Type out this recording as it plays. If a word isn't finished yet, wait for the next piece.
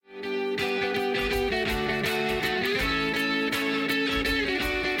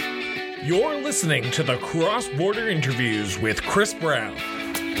You're listening to the Cross Border Interviews with Chris Brown.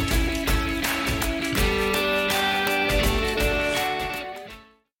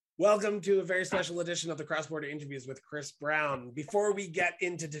 Welcome to a very special edition of the Cross Border Interviews with Chris Brown. Before we get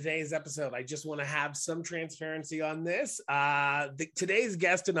into today's episode, I just want to have some transparency on this. Today's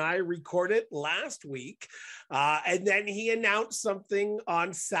guest and I recorded last week, and then he announced something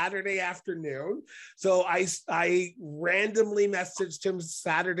on Saturday afternoon. So I randomly messaged him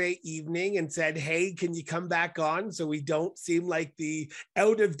Saturday evening and said, hey, can you come back on so we don't seem like the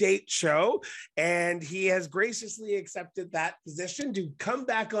out-of-date show? And he has graciously accepted that position to come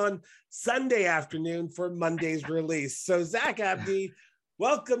back on Sunday afternoon for Monday's release. So Zach Abdi,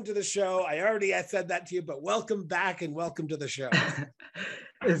 welcome to the show. I already said that to you, but welcome back and welcome to the show.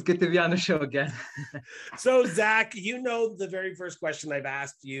 It's good to be on the show again. So Zach, you know the very first question I've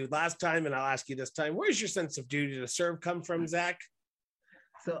asked you last time, and I'll ask you this time. Where's your sense of duty to serve come from, Zach?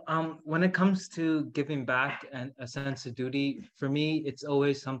 So when it comes to giving back and a sense of duty, for me, it's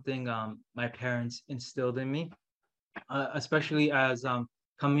always something my parents instilled in me, especially as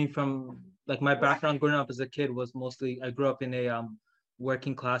coming from, like, my background growing up as a kid was mostly, I grew up in a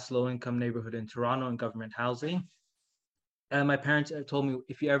working class, low income neighborhood in Toronto in government housing. And my parents told me,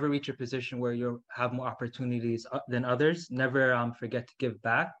 if you ever reach a position where you have more opportunities than others, never forget to give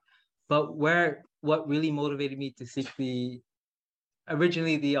back. But what really motivated me to seek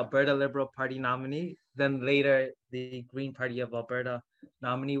originally the Alberta Liberal Party nominee, then later the Green Party of Alberta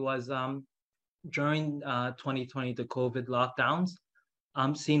nominee, was during 2020, the COVID lockdowns.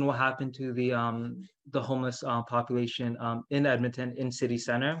 Seeing what happened to the homeless population in Edmonton, in city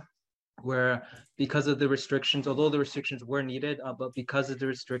center, where because of the restrictions, although the restrictions were needed, but because of the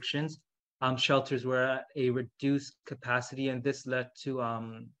restrictions, shelters were at a reduced capacity, and this led to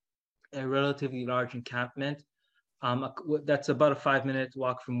a relatively large encampment. That's about a 5-minute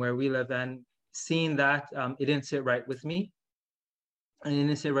walk from where we live, and seeing that, it didn't sit right with me. And it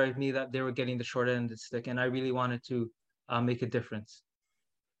didn't sit right with me that they were getting the short end of the stick, and I really wanted to make a difference.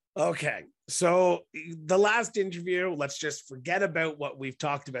 Okay, so the last interview, let's just forget about what we've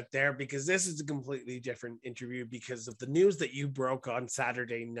talked about there, because this is a completely different interview because of the news that you broke on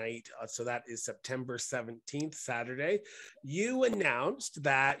Saturday night. So that is September 17th, Saturday. You announced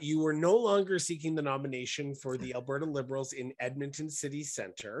that you were no longer seeking the nomination for the Alberta Liberals in Edmonton City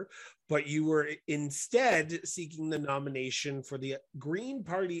Centre, but you were instead seeking the nomination for the Green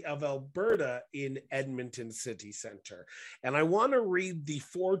Party of Alberta in Edmonton City Centre. And I want to read the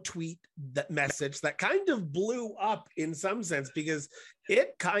 4-tweet message that kind of blew up in some sense, because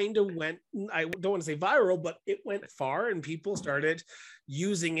it kind of went, I don't want to say viral, but it went far and people started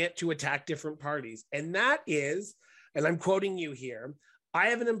using it to attack different parties. And that is, and I'm quoting you here, I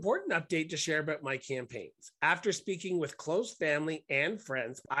have an important update to share about my campaigns. After speaking with close family and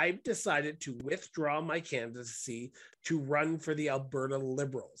friends, I've decided to withdraw my candidacy to run for the Alberta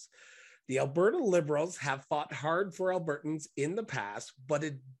Liberals. The Alberta Liberals have fought hard for Albertans in the past, but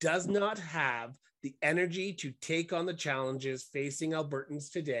it does not have the energy to take on the challenges facing Albertans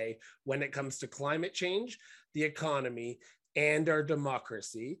today when it comes to climate change, the economy, and our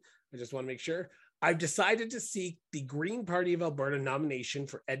democracy. I just want to make sure. I've decided to seek the Green Party of Alberta nomination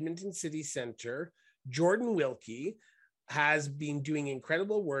for Edmonton City Centre. Jordan Wilkie has been doing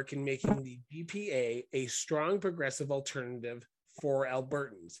incredible work in making the GPA a strong progressive alternative for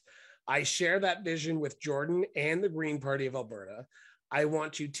Albertans. I share that vision with Jordan and the Green Party of Alberta. I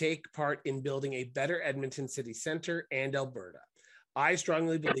want to take part in building a better Edmonton City Centre and Alberta. I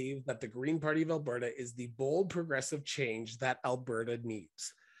strongly believe that the Green Party of Alberta is the bold progressive change that Alberta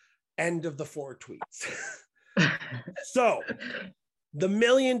needs. End of the 4 tweets. So the $1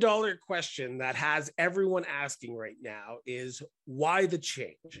 million question that has everyone asking right now is, why the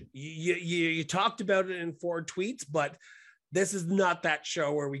change? You talked about it in 4 tweets, but this is not that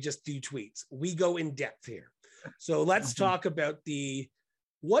show where we just do tweets. We go in depth here. So let's talk about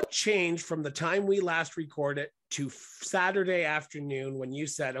what changed from the time we last recorded to Saturday afternoon when you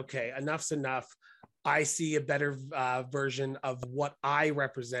said, okay, enough's enough. I see a better version of what I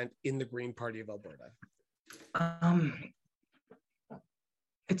represent in the Green Party of Alberta.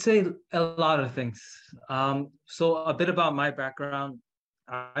 I'd say a lot of things. So a bit about my background.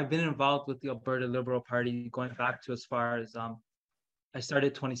 I've been involved with the Alberta Liberal Party going back to as far as I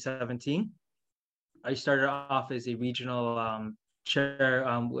started 2017. I started off as a regional chair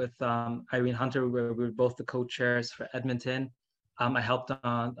with Irene Hunter, where we were both the co-chairs for Edmonton. I helped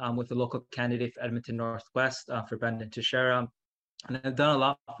on with the local candidate for Edmonton Northwest for Brendan Teixeira, and I've done a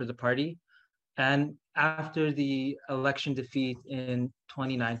lot for the party. And after the election defeat in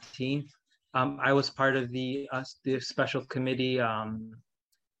 2019, I was part of the special committee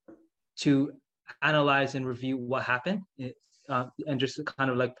to analyze and review what happened, and just kind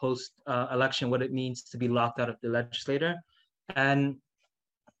of like post election what it means to be locked out of the legislature. And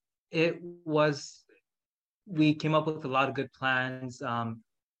we came up with a lot of good plans, and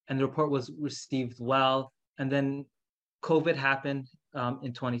the report was received well. And then COVID happened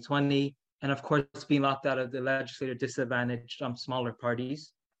in 2020, and of course, being locked out of the legislature disadvantaged smaller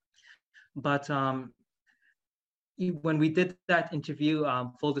parties. But when we did that interview,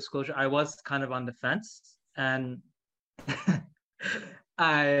 full disclosure, I was kind of on the fence, and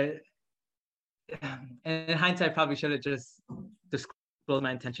I, in hindsight, probably should have just disclosed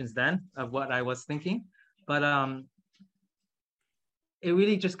my intentions then of what I was thinking. But it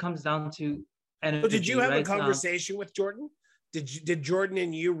really just comes down to energy. So did you have right? a conversation with Jordan? Did Jordan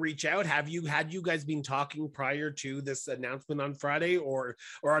and you reach out? Had you guys been talking prior to this announcement on Friday or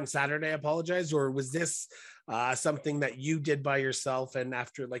on Saturday? I apologize. Or was this something that you did by yourself? And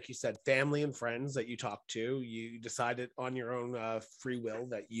after, like you said, family and friends that you talked to, you decided on your own free will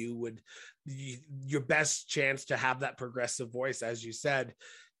that your best chance to have that progressive voice, as you said,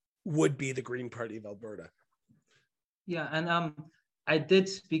 would be the Green Party of Alberta. Yeah, and I did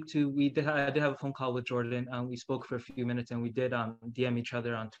I did have a phone call with Jordan. We spoke for a few minutes, and we did DM each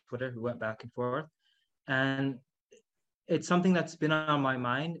other on Twitter. We went back and forth, and it's something that's been on my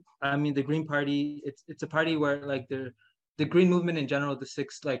mind. I mean, the Green Party, it's a party where like the Green movement in general, the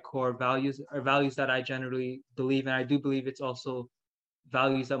 6 like core values are values that I generally believe, and I do believe it's also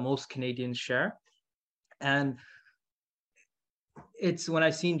values that most Canadians share. And it's when I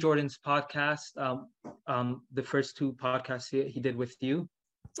seen Jordan's podcast, the first 2 podcasts he did with you.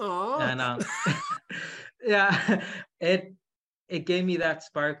 Aww. And yeah, it gave me that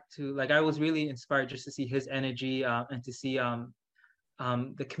spark to, like, I was really inspired just to see his energy and to see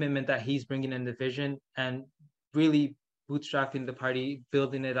the commitment that he's bringing in the vision and really bootstrapping the party,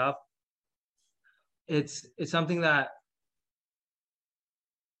 building it up. It's something that,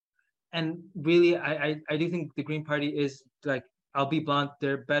 and really, I do think the Green Party is, like, I'll be blunt,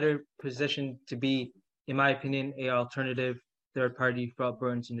 they're better positioned to be, in my opinion, a alternative third party for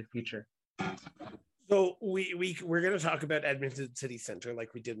Albertans in the future. So we're going to talk about Edmonton City Centre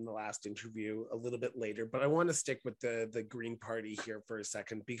like we did in the last interview a little bit later, but I want to stick with the Green Party here for a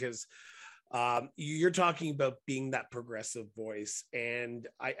second, because you're talking about being that progressive voice, and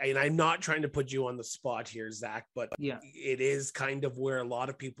I'm not trying to put you on the spot here, Zach, but yeah, it is kind of where a lot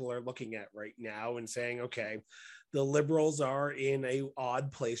of people are looking at right now and saying, okay, the Liberals are in a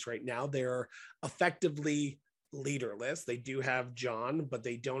odd place right now. They're effectively leaderless. They do have John, but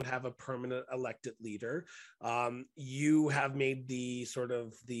they don't have a permanent elected leader. You have made the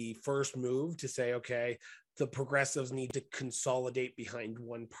first move to say, okay, the Progressives need to consolidate behind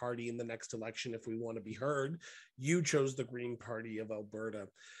one party in the next election if we want to be heard. You chose the Green Party of Alberta.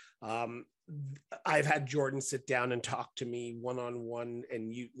 I've had Jordan sit down and talk to me one-on-one,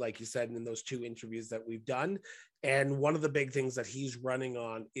 and you, like you said, in those 2 interviews that we've done. And one of the big things that he's running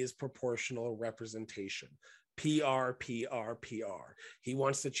on is proportional representation. PR. He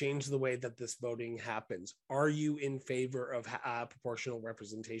wants to change the way that this voting happens. Are you in favor of proportional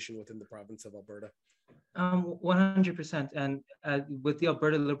representation within the province of Alberta? 100%. And with the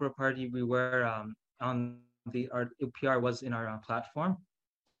Alberta Liberal Party, we were on our PR was in our platform.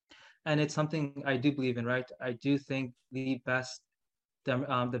 And it's something I do believe in, right? I do think the best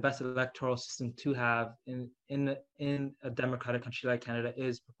electoral system to have in a democratic country like Canada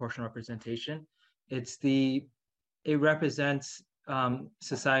is proportional representation. It represents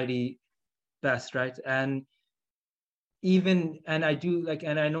society best, right? And I do like,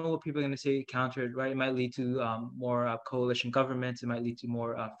 and I know what people are going to say countered, right? It might lead to more coalition governments. It might lead to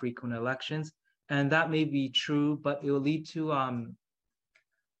more frequent elections, and that may be true, but it will lead to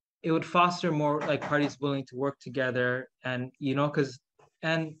it would foster more like parties willing to work together, and because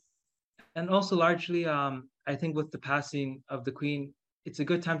and also largely I think with the passing of the Queen, it's a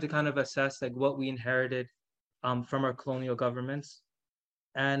good time to kind of assess like what we inherited from our colonial governments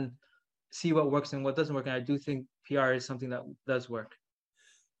and see what works and what doesn't work. And I do think PR is something that does work.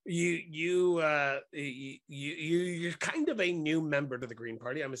 You're kind of a new member to the Green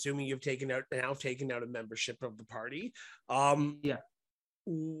Party. I'm assuming you've taken out a membership of the party. Yeah.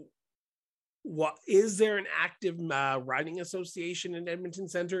 What is there an active riding association in Edmonton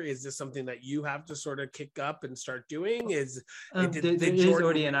Centre? Is this something that you have to sort of kick up and start doing? There is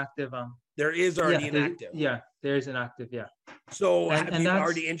already an active. There is already an active. Yeah, there is an active. Yeah. So have you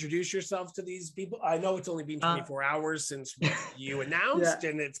already introduced yourself to these people? I know it's only been 24 hours since you announced,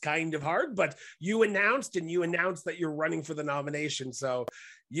 and it's kind of hard, but you announced that you're running for the nomination. So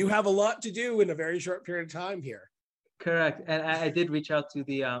you have a lot to do in a very short period of time here. Correct. And I did reach out to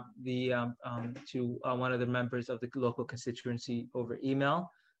one of the members of the local constituency over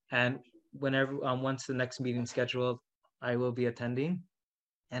email. And whenever once the next meeting scheduled, I will be attending.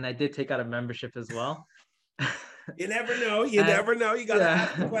 And I did take out a membership as well. You never know. You never know. You gotta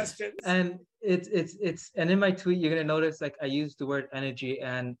ask the questions. And it's and in my tweet, you're gonna notice like I used the word energy,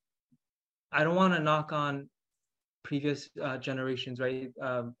 and I don't want to knock on previous generations, right,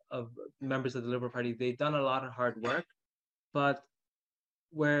 of members of the Liberal Party. They've done a lot of hard work, but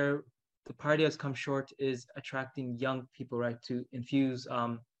where the party has come short is attracting young people, right, to infuse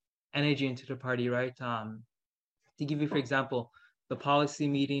energy into the party, right. To give you, for example, the policy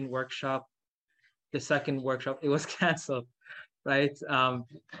meeting workshop, the second workshop, it was canceled, right.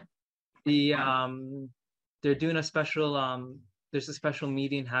 They're doing a special. There's a special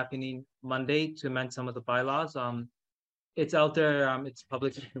meeting happening Monday to amend some of the bylaws. It's out there. It's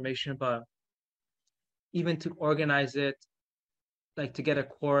public information, but even to organize it, like to get a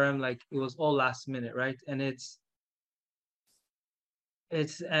quorum, like it was all last minute, right? And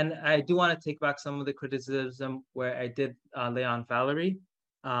and I do want to take back some of the criticism where I did lay on Valerie.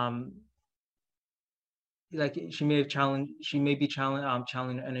 Like she may be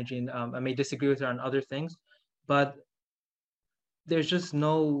challenging her energy, and I may disagree with her on other things, but there's just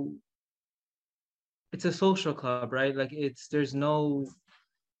no. It's a social club, right? Like there's no,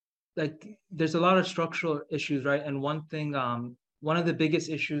 like there's a lot of structural issues, right? And one thing, one of the biggest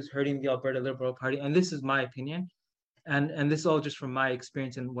issues hurting the Alberta Liberal Party, and this is my opinion, and this is all just from my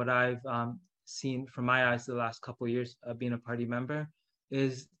experience and what I've seen from my eyes the last couple of years of being a party member,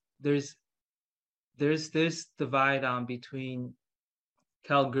 is there's this divide between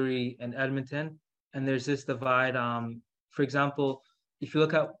Calgary and Edmonton, and there's this divide. For example, if you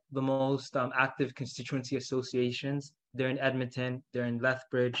look at the most active constituency associations, they're in Edmonton, they're in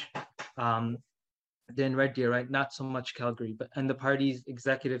Lethbridge, they're in Red Deer, right? Not so much Calgary, and the party's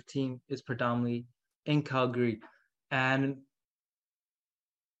executive team is predominantly in Calgary. And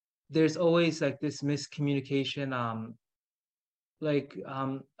there's always like this miscommunication,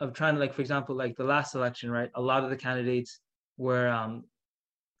 of trying to, like, for example, like the last election, right? A lot of the candidates were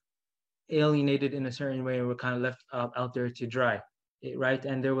alienated in a certain way and were kind of left out there to dry. Right,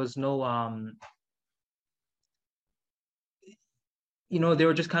 and there was no they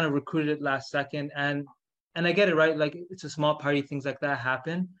were just kind of recruited last second, and I get it, right? Like it's a small party, things like that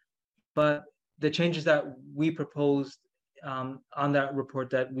happen, but the changes that we proposed on that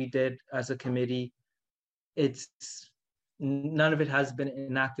report that we did as a committee, it's none of it has been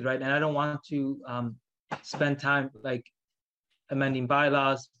enacted, right? And I don't want to spend time like amending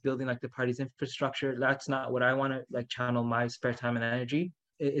bylaws, building like the party's infrastructure. That's not what I want to like channel my spare time and energy.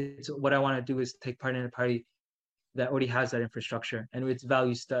 It's what I want to do is take part in a party that already has that infrastructure and its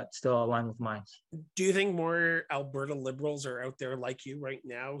values that still align with mine. Do you think more Alberta Liberals are out there like you right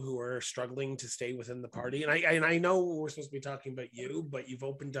now who are struggling to stay within the party? And I know we're supposed to be talking about you, but you've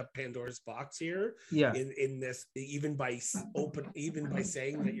opened up Pandora's box here. Yeah. In this, even by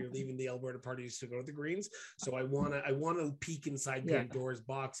saying that you're leaving the Alberta parties to go to the Greens. So I wanna peek inside Pandora's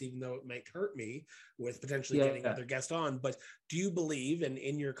box, even though it might hurt me with potentially getting other guests on. But do you believe, and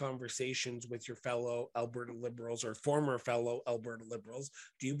in your conversations with your fellow Alberta Liberals or former fellow Alberta Liberals,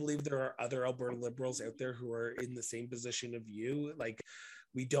 do you believe there are other Alberta Liberals out there who are in the same position of you? Like,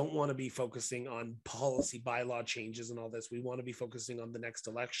 we don't want to be focusing on policy bylaw changes and all this. We want to be focusing on the next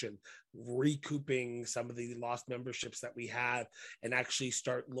election, recouping some of the lost memberships that we have, and actually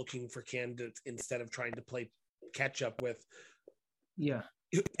start looking for candidates instead of trying to play catch up with. Yeah.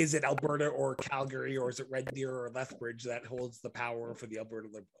 Is it Alberta or Calgary, or is it Red Deer or Lethbridge that holds the power for the Alberta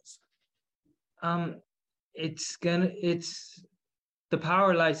Liberals? It's the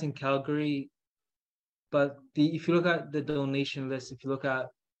power lies in Calgary, but if you look at the donation list, if you look at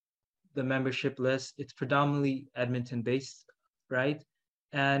the membership list, it's predominantly Edmonton based, right?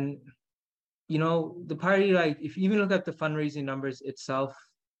 And the party, like if you even look at the fundraising numbers itself,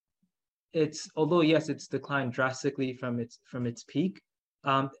 although yes, it's declined drastically from its peak.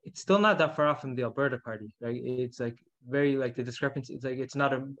 It's still not that far off from the Alberta party, right? It's like very like the discrepancy. It's like it's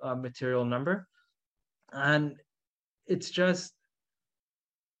not a material number, and it's just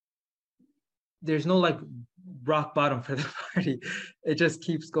there's no like rock bottom for the party. It just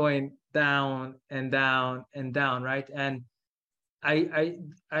keeps going down and down and down, right? And I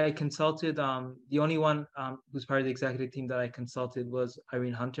consulted the only one who's part of the executive team that I consulted was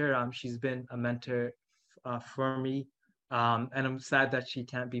Irene Hunter. She's been a mentor for me. And I'm sad that she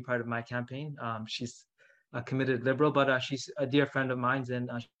can't be part of my campaign. She's a committed Liberal, but she's a dear friend of mine, and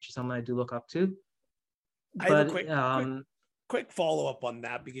she's someone I do look up to. I have a quick quick follow-up on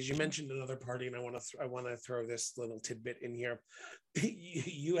that, because you mentioned another party, and I want to throw this little tidbit in here.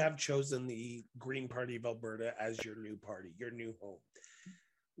 You have chosen the Green Party of Alberta as your new party, your new home.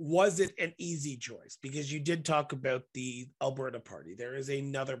 Was it an easy choice? Because you did talk about the Alberta Party. There is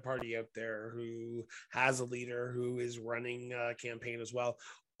another party out there who has a leader who is running a campaign as well.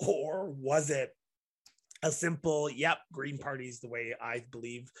 Or was it a simple, yep, Green Party is the way I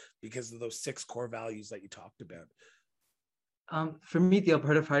believe because of those 6 core values that you talked about? For me, the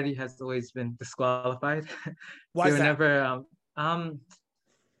Alberta Party has always been disqualified. Why is that? Never,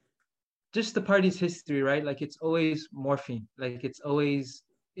 just the party's history, right? Like it's always morphing, like it's always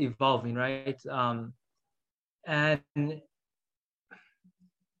evolving, right? And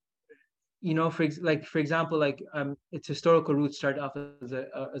you know, for example, like its historical roots started off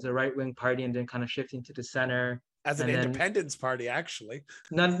as a right-wing party and then kind of shifting to the center. As an independence party, actually.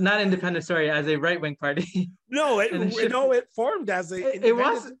 Not independent, sorry, as a right-wing party. No, it formed as a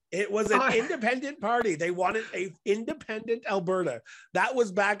it was an independent party. They wanted a independent Alberta. That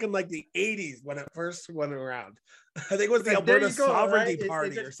was back in like the 80s when it first went around. I think it was the Alberta Sovereignty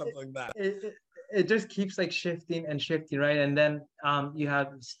Party or something like that. It just keeps like shifting and shifting, right? And then you have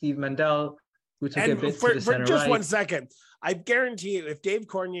Steve Mandel, who took a bit to the center. For just 1 second, I guarantee you, if Dave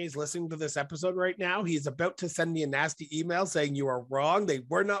Cormier is listening to this episode right now, he's about to send me a nasty email saying you are wrong. They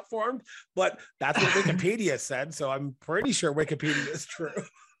were not formed, but that's what Wikipedia said. So I'm pretty sure Wikipedia is true.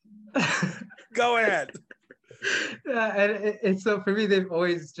 Go ahead. Yeah, and so for me, they've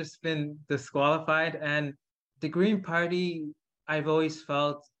always just been disqualified. And the Green Party, I've always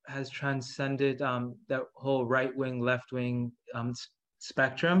felt, has transcended that whole right-wing, left-wing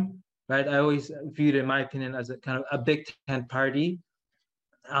spectrum. Right, I always viewed it, in my opinion, as a kind of a Big Tent party,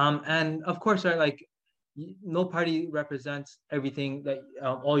 and of course, right, like no party represents everything that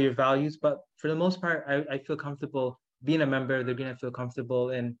all your values, but for the most part, I feel comfortable being a member of the Green. I feel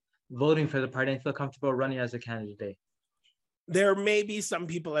comfortable in voting for the party and feel comfortable running as a candidate. There may be some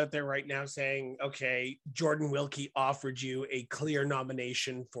people out there right now saying, "Okay, Jordan Wilkie offered you a clear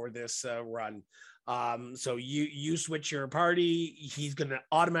nomination for this run." So you switch your party, he's going to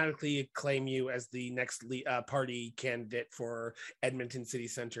automatically claim you as the next party candidate for Edmonton City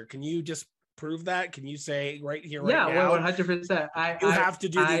Centre. Can you just prove that? Can you say right here, right now? Yeah, 100%. You have to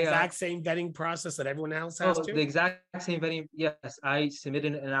do the exact same vetting process that everyone else has to? The exact same vetting, yes. I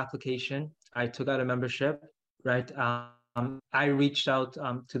submitted an application. I took out a membership, right? I reached out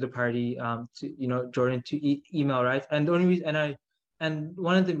to the party, to Jordan, to email, right? And the only reason, and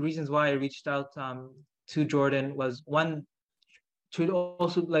one of the reasons why I reached out to Jordan was, one, to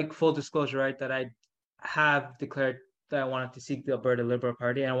also, like, full disclosure, right, that I have declared that I wanted to seek the Alberta Liberal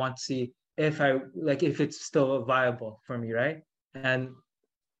Party, and I want to see if it's still viable for me, right? And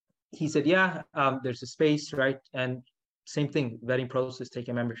he said, yeah, there's a space, right? And same thing, vetting process,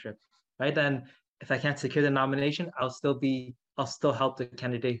 taking membership, right? And if I can't secure the nomination, I'll still help the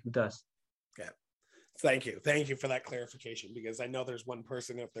candidate who does. Okay. Thank you for that clarification, because I know there's one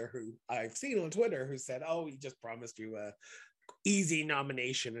person out there who I've seen on Twitter who said, oh, he just promised you a easy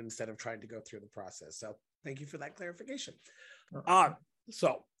nomination instead of trying to go through the process. So thank you for that clarification.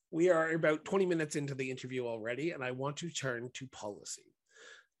 So we are about 20 minutes into the interview already, and I want to turn to policy,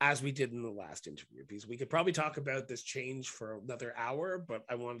 as we did in the last interview, because we could probably talk about this change for another hour, but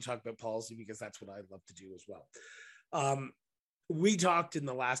I want to talk about policy because that's what I love to do as well. We talked in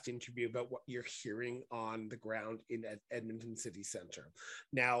the last interview about what you're hearing on the ground in Edmonton City Centre.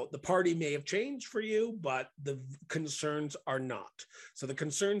 Now, the party may have changed for you, but the concerns are not. So the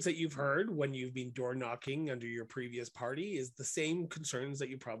concerns that you've heard when you've been door knocking under your previous party is the same concerns that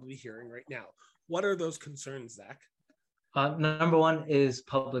you're probably hearing right now. What are those concerns, Zach? Number one is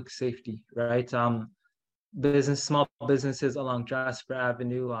public safety, right? Small businesses along Jasper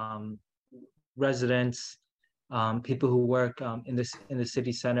Avenue, residents, people who work in the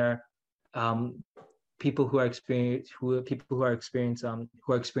city center, people who are experiencing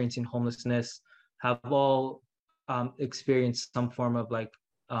homelessness, have all experienced some form of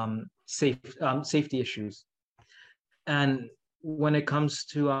safety issues. And when it comes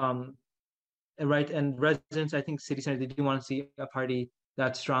to and residents, I think city center, they do want to see a party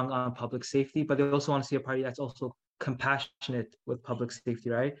that's strong on public safety, but they also want to see a party that's also compassionate with public safety,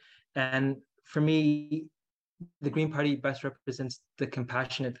 right? And for me, the Green Party best represents the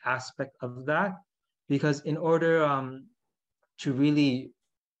compassionate aspect of that, because in order to really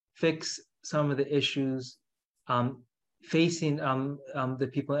fix some of the issues facing the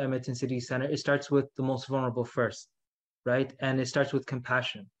people in Edmonton City Centre, it starts with the most vulnerable first, right? And it starts with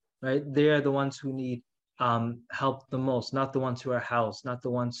compassion, right? They are the ones who need help the most, not the ones who are housed, not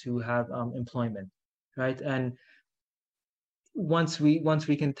the ones who have employment, right? And once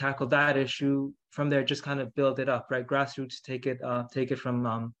we can tackle that issue, from there just kind of build it up, right? Grassroots, take it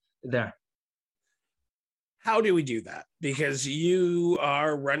from there. How do we do that? Because you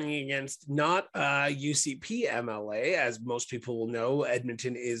are running against not a UCP MLA, as most people will know.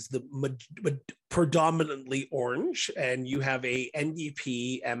 Edmonton is the predominantly orange, and you have a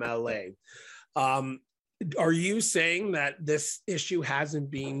NDP MLA. Are you saying that this issue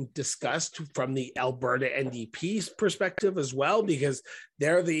hasn't been discussed from the Alberta NDP's perspective as well? Because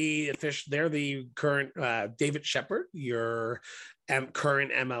they're the current David Shepherd, your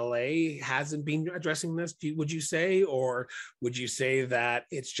current MLA, hasn't been addressing this. Would you say, or would you say that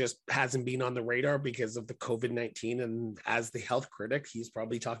it's just hasn't been on the radar because of the COVID-19? And as the health critic, he's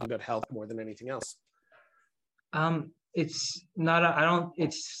probably talking about health more than anything else. It's not. I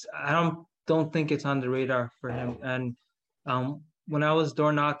don't think it's on the radar for him. And when I was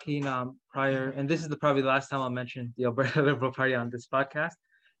door knocking prior, and this is probably the last time I'll mention the Alberta Liberal Party on this podcast,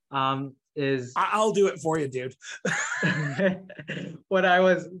 is I'll do it for you, dude. when I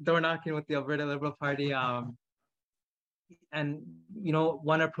was door knocking with the Alberta Liberal Party, and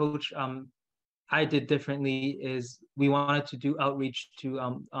one approach I did differently is we wanted to do outreach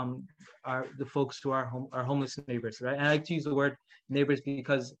to the folks who are homeless neighbors, right? And I like to use the word neighbors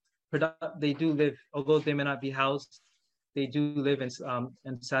because they do live, although they may not be housed, they do live and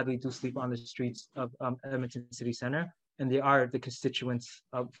sadly do sleep on the streets of Edmonton City Centre, and they are the constituents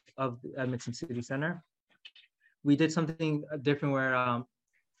of the Edmonton City Centre. We did something different where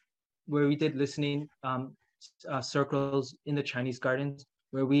we did listening circles in the Chinese gardens,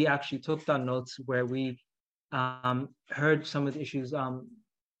 where we actually took down notes, where we heard some of the issues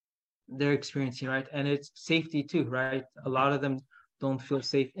they're experiencing, right? And it's safety too, right? A lot of them don't feel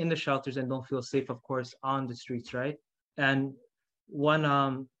safe in the shelters and don't feel safe, of course, on the streets, right? And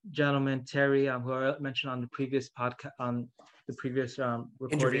one gentleman, Terry, who I mentioned on the previous podcast, on the previous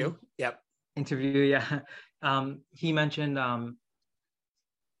recording, interview, yeah, he mentioned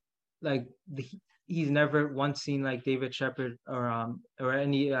he's never once seen like David Shepherd or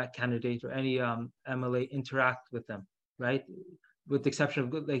any candidate or any MLA interact with them, right? With the exception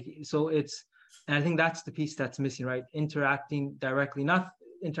of so it's. And I think that's the piece that's missing, right? Interacting directly, not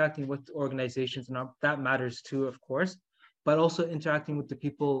interacting with organizations, and that matters too, of course, but also interacting with the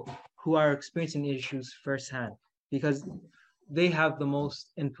people who are experiencing issues firsthand, because they have the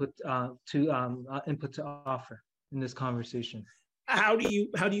most input to offer in this conversation. How do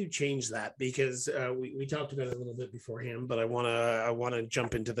you change that? Because we talked about it a little bit beforehand, but I wanna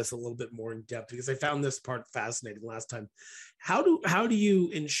jump into this a little bit more in depth because I found this part fascinating last time. How do you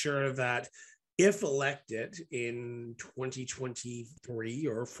ensure that, if elected in 2023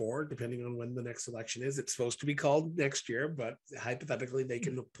 or 4, depending on when the next election is, it's supposed to be called next year, but hypothetically they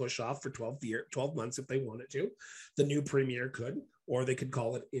can push off for 12 months if they wanted to. The new premier could, or they could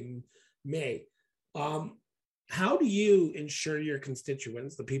call it in May. How do you ensure your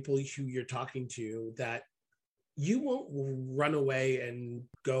constituents, the people who you're talking to, that you won't run away and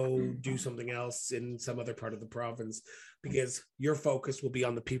go do something else in some other part of the province, because your focus will be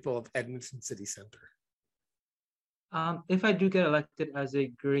on the people of Edmonton City Centre? If I do get elected as a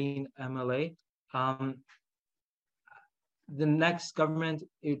Green MLA, the next government,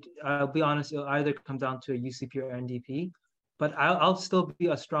 I'll be honest, it'll either come down to a UCP or NDP, but I'll still be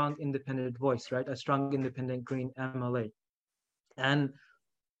a strong independent voice, right? A strong independent Green MLA. And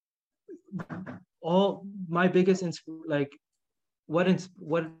all my biggest what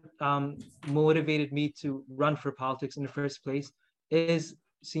motivated me to run for politics in the first place is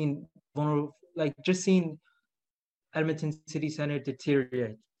seeing Edmonton City Centre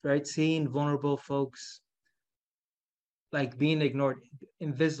deteriorate, right? Seeing vulnerable folks being ignored,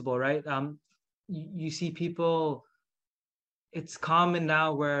 invisible, right? You see people. It's common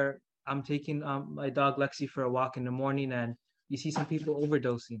now where I'm taking my dog Lexi for a walk in the morning, and you see some people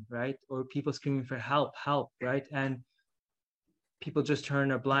overdosing, right? Or people screaming for help, right? And people just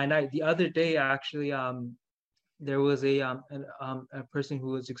turn a blind eye. The other day, actually, there was a person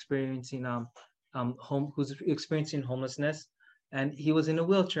who was experiencing homelessness, and he was in a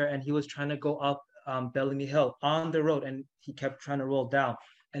wheelchair, and he was trying to go up Bellamy Hill on the road, and he kept trying to roll down,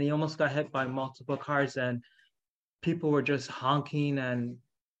 and he almost got hit by multiple cars, and people were just honking and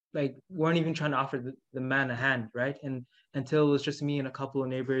weren't even trying to offer the man a hand, right? And until it was just me and a couple of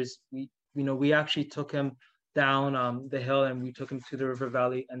neighbors, we actually took him down the hill, and we took him to the river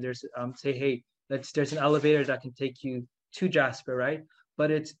valley, and there's there's an elevator that can take you to Jasper, right? But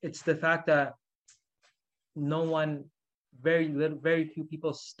it's the fact that very few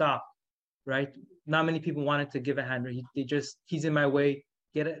people stopped, right? Not many people wanted to give a hand, or he's in my way,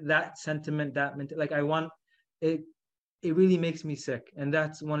 get that sentiment, that mental, I want it. it really makes me sick. And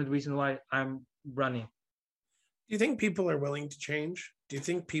that's one of the reasons why I'm running. Do you think people are willing to change? Do you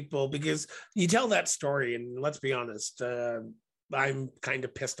think people, because you tell that story, and let's be honest, I'm kind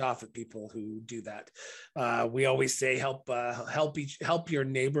of pissed off at people who do that. We always say help your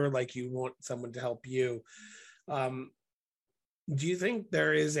neighbor like you want someone to help you. Do you think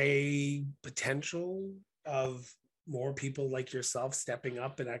there is a potential of more people like yourself stepping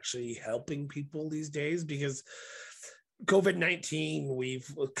up and actually helping people these days? Because COVID-19, we've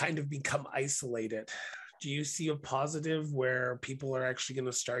kind of become isolated. Do you see a positive where people are actually going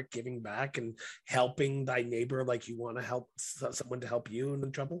to start giving back and helping thy neighbor like you want to help someone to help you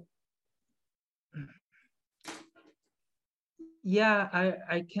in trouble? Yeah,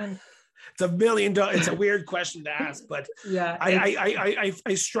 I can. It's $1 million. It's a weird question to ask, but Yeah, I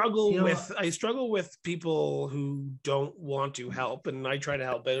struggle you know, with people who don't want to help, and I try to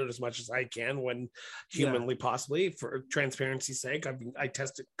help out as much as I can when humanly possibly. For transparency's sake, I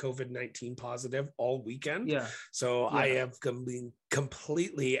tested COVID-19 positive all weekend, yeah, so yeah. I have been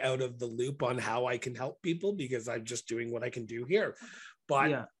completely out of the loop on how I can help people because I'm just doing what I can do here. But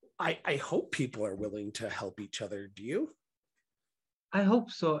Yeah. I hope people are willing to help each other. Do you? I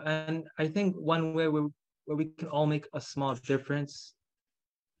hope so. And I think one way where we can all make a small difference,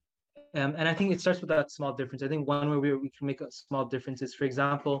 and I think it starts with that small difference. I think one way we can make a small difference is, for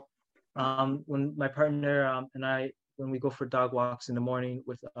example, when my partner and I, when we go for dog walks in the morning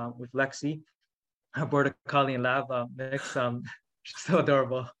with Lexi, our border collie and lab mix, she's so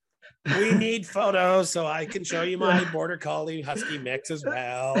adorable. We need photos so I can show you my border collie husky mix as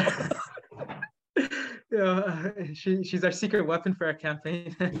well. She's our secret weapon for our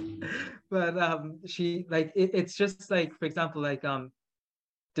campaign. But she like it's just like, for example, like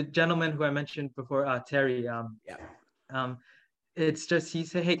the gentleman who I mentioned before, Terry. It's just, he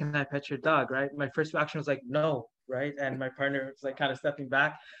said, "Hey, can I pet your dog?" Right. My first reaction was like, "No," right. And my partner was like kind of stepping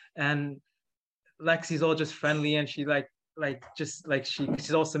back, and Lexi's all just friendly, and she just like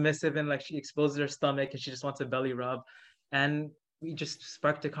she's all submissive, and like she exposes her stomach and she just wants a belly rub. And we just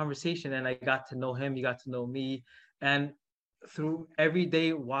sparked a conversation, and I got to know him, he got to know me. And through every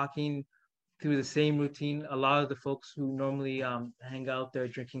day walking through the same routine, a lot of the folks who normally hang out there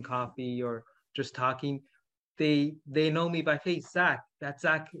drinking coffee or just talking, they know me by face. Zach, that's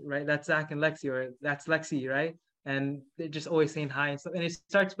Zach, right? That's Zach and Lexi, or that's Lexi, right? And they're just always saying hi and stuff. And it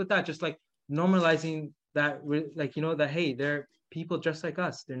starts with that, just like normalizing that, like, that, hey, they're people just like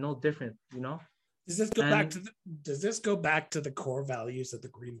us, they're no different. Does this go back to the core values that the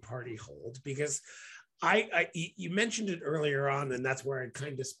Green Party hold? Because you mentioned it earlier on, and that's where I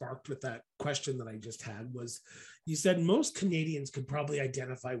kind of sparked with that question that I just had. Was you said most Canadians could probably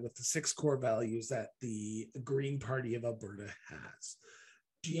identify with the 6 core values that the Green Party of Alberta has.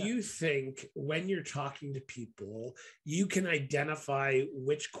 Do you think when you're talking to people, you can identify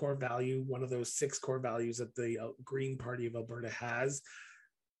which core value, one of those 6 core values that the Green Party of Alberta has,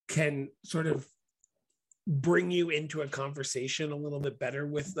 can sort of bring you into a conversation a little bit better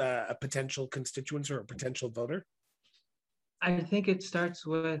with a potential constituent or a potential voter? I think it starts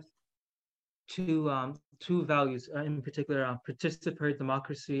with two values, in particular, participatory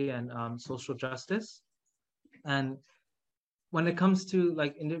democracy and social justice. And when it comes to,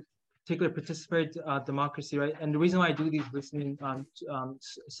 like, in particular, participatory democracy, right? And the reason why I do these listening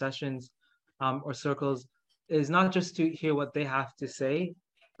sessions or circles is not just to hear what they have to say,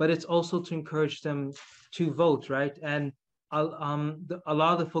 but it's also to encourage them to vote, right? And a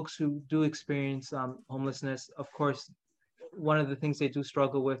lot of the folks who do experience homelessness, of course, one of the things they do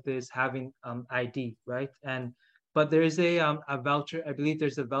struggle with is having ID, right? But there is a voucher. I believe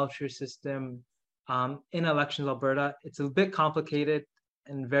there's a voucher system in Elections Alberta. It's a bit complicated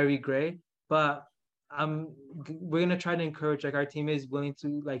and very gray, but we're gonna try to encourage. Like, our team is willing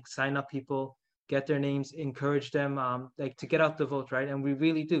to, like, sign up people, get their names, encourage them, like, to get out the vote, right? And we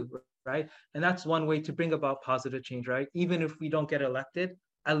really do, right? And that's one way to bring about positive change, right? Even if we don't get elected,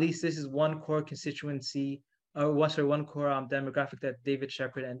 at least this is one core constituency, or one core demographic that David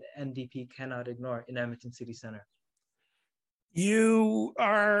Shepherd and NDP cannot ignore in Edmonton City Centre. You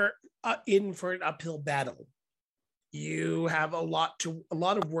are in for an uphill battle. You have a lot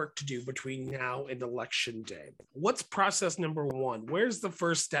of work to do between now and election day. What's process number 1? Where's the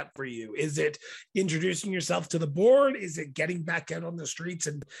first step for you? Is it introducing yourself to the board? Is it getting back out on the streets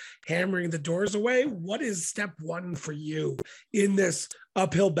and hammering the doors away? What is step 1 for you in this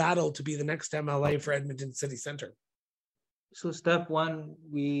uphill battle to be the next MLA for Edmonton City Centre? So step 1,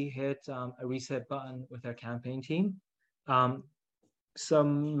 we hit a reset button with our campaign team.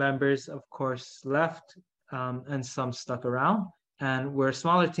 Some members, of course, left, and some stuck around. And we're a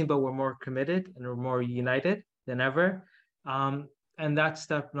smaller team, but we're more committed and we're more united than ever. And that's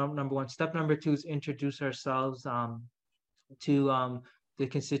step number one. Step number two is introduce ourselves to the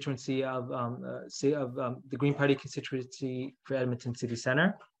constituency of the Green Party constituency for Edmonton City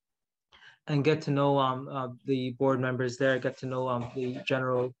Centre, and get to know the board members there, get to know the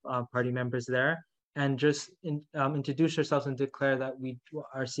general party members there, and just introduce ourselves and declare that we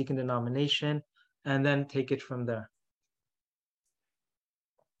are seeking the nomination, and then take it from there.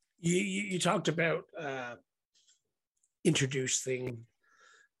 You talked about introducing.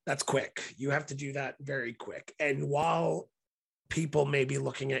 That's quick. You have to do that very quick. And while people may be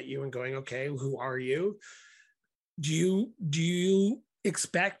looking at you and going, okay, who are you? Do you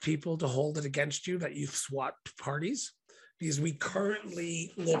expect people to hold it against you that you've swapped parties? Because we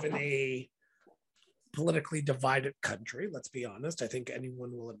currently live in a politically divided country. Let's be honest. I think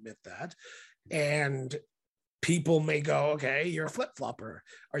anyone will admit that. And people may go, okay, you're a flip-flopper.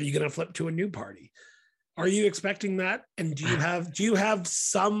 Are you going to flip to a new party? Are you expecting that? And do you have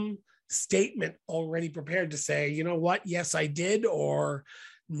some statement already prepared to say, you know what, yes, I did, or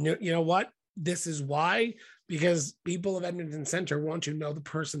you know what, this is why? Because people of Edmonton Centre want to know the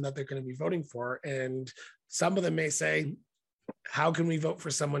person that they're going to be voting for. And some of them may say, how can we vote for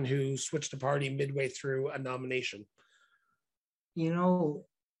someone who switched a party midway through a nomination? You know,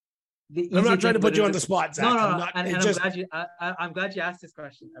 I'm not trying to put you on the spot, Zach. No, I'm glad you asked this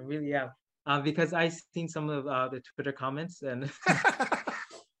question. I really am. Because I've seen some of the Twitter comments, and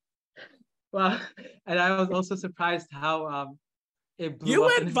well, and I was also surprised how it blew you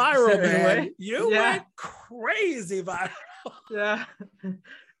up went viral, man. Way. You went crazy viral. Yeah,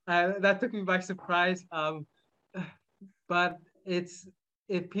 that took me by surprise. But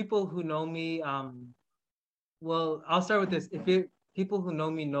if people who know me, well, I'll start with this. People who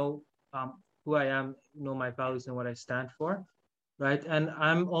know me know who I am, know my values and what I stand for, right? And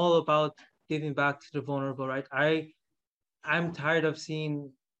I'm all about giving back to the vulnerable, right? I'm tired of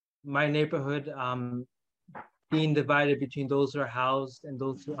seeing my neighborhood being divided between those who are housed and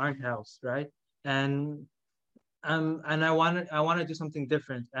those who aren't housed, right? And I want to do something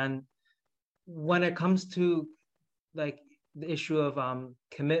different. And when it comes to like the issue of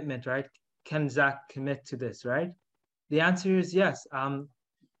commitment, right? Can Zach commit to this, right? The answer is yes.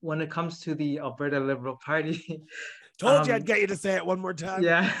 When it comes to the Alberta Liberal Party, told you I'd get you to say it one more time.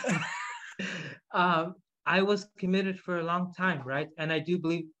 Yeah. I was committed for a long time, right? And I do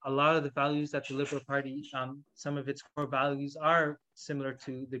believe a lot of the values that the Liberal Party, some of its core values are similar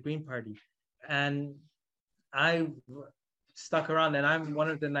to the Green Party. And I stuck around, and I'm one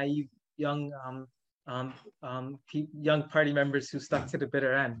of the naive young young party members who stuck to the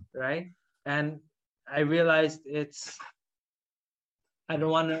bitter end, right? And I realized I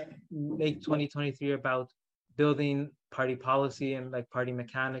don't want to make 2023 about building party policy and like party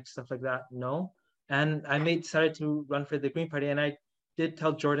mechanics, stuff like that. No. And I decided to run for the Green Party. And I did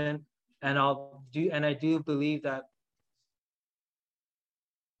tell Jordan, and I do believe that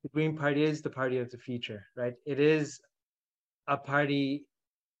the Green Party is the party of the future, right? It is a party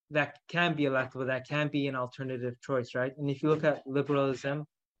that can be electable, that can be an alternative choice, right? And if you look at liberalism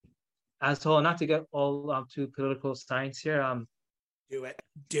as a whole, not to get all to political science here. Do it.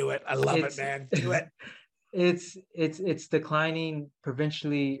 I love it, man. Do it. It's declining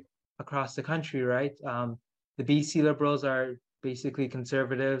provincially across the country, right? The BC Liberals are basically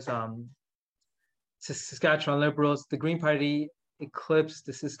conservatives. Saskatchewan Liberals, the Green Party eclipsed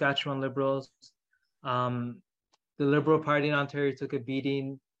the Saskatchewan Liberals. The Liberal Party in Ontario took a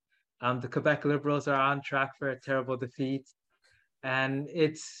beating. The Quebec Liberals are on track for a terrible defeat, and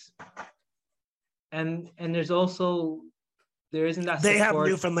there's also. There isn't that they have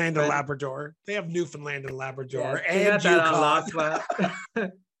Newfoundland and Labrador. They have Newfoundland and Labrador, and Yukon.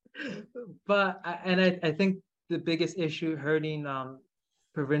 But I think the biggest issue hurting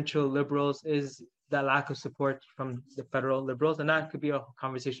provincial Liberals is that lack of support from the federal Liberals, and that could be a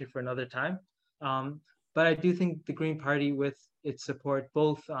conversation for another time. But I do think the Green Party, with its support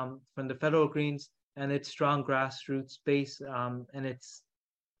both from the federal Greens and its strong grassroots base, and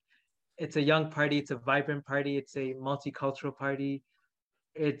it's a young party, it's a vibrant party, it's a multicultural party.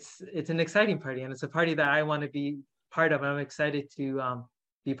 It's an exciting party, and it's a party that I want to be part of. I'm excited to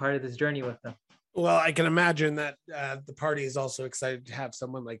be part of this journey with them. Well, I can imagine that the party is also excited to have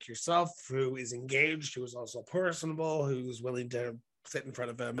someone like yourself who is engaged, who is also personable, who's willing to sit in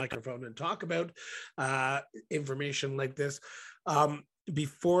front of a microphone and talk about information like this.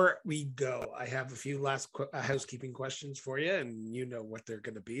 Before we go, I have a few last housekeeping questions for you, and you know what they're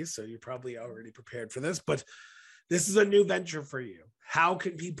going to be, so you're probably already prepared for this, but this is a new venture for you. How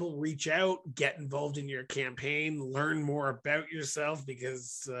can people reach out, get involved in your campaign, learn more about yourself?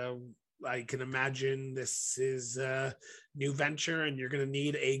 Because I can imagine this is a new venture and you're going to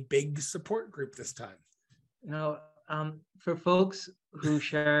need a big support group this time. For folks who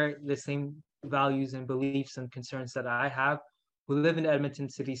share the same values and beliefs and concerns that I have, who live in Edmonton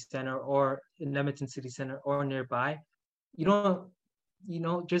City Center or nearby,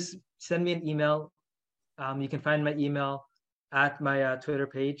 just send me an email. You can find my email at my Twitter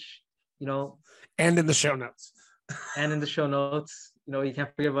page, and in the show notes. You can't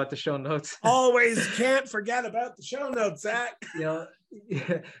forget about the show notes. Always can't forget about the show notes, Zach.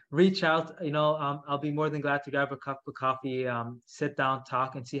 Reach out. I'll be more than glad to grab a cup of coffee, sit down,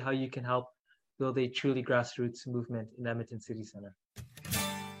 talk, and see how you can help build a truly grassroots movement in Edmonton City Center.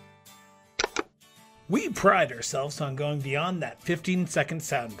 We pride ourselves on going beyond that 15-second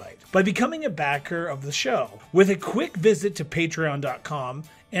soundbite by becoming a backer of the show. With a quick visit to patreon.com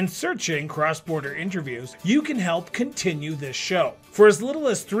and searching Cross-Border Interviews, you can help continue this show. For as little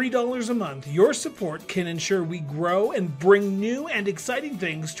as $3 a month, your support can ensure we grow and bring new and exciting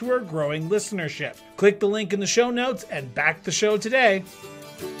things to our growing listenership. Click the link in the show notes and back the show today.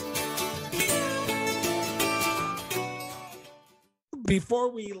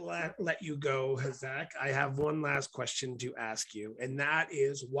 Before we let you go, Zach, I have one last question to ask you, and that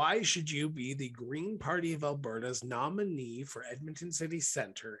is, why should you be the Green Party of Alberta's nominee for Edmonton City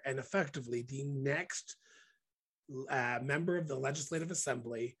Centre and effectively the next member of the Legislative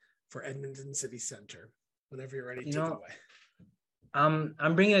Assembly for Edmonton City Centre? Whenever you're ready, take it away. I'm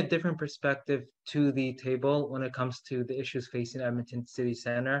bringing a different perspective to the table when it comes to the issues facing Edmonton City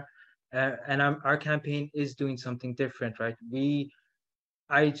Centre, and our campaign is doing something different, right?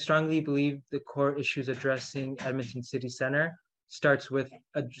 I strongly believe the core issues addressing Edmonton City Center starts with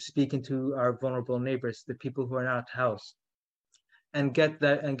speaking to our vulnerable neighbors, the people who are not housed, and get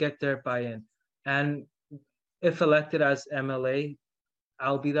their buy-in. And if elected as MLA,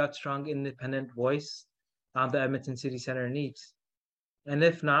 I'll be that strong, independent voice the Edmonton City Center needs. And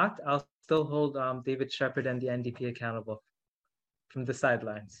if not, I'll still hold David Shepherd and the NDP accountable from the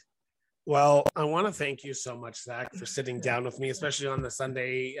sidelines. Well, I want to thank you so much, Zach, for sitting down with me, especially on the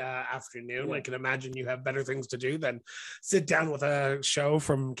Sunday afternoon. I can imagine you have better things to do than sit down with a show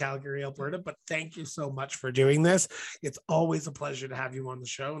from Calgary, Alberta. But thank you so much for doing this. It's always a pleasure to have you on the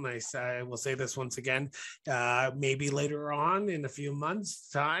show. And I will say this once again, maybe later on in a few months'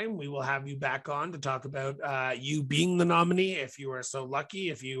 time, we will have you back on to talk about you being the nominee, if you are so lucky,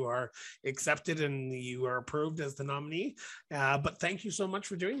 if you are accepted and you are approved as the nominee. But thank you so much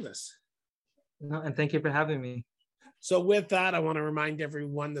for doing this. No, and thank you for having me. So with that, I want to remind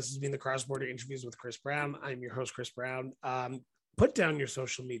everyone, this has been the Cross-Border Interviews with Chris Brown. I'm your host, Chris Brown. Put down your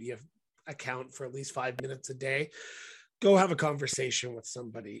social media account for at least 5 minutes a day. Go have a conversation with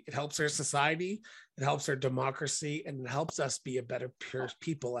somebody. It helps our society, it helps our democracy, and it helps us be a better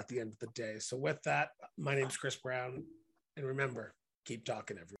people at the end of the day. So with that, my name's Chris Brown. And remember, keep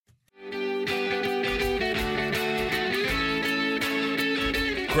talking, everyone.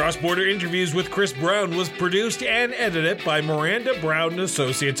 Cross-Border Interviews with Chris Brown was produced and edited by Miranda Brown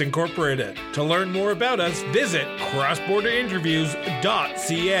Associates Incorporated. To learn more about us, visit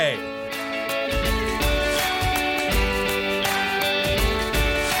crossborderinterviews.ca.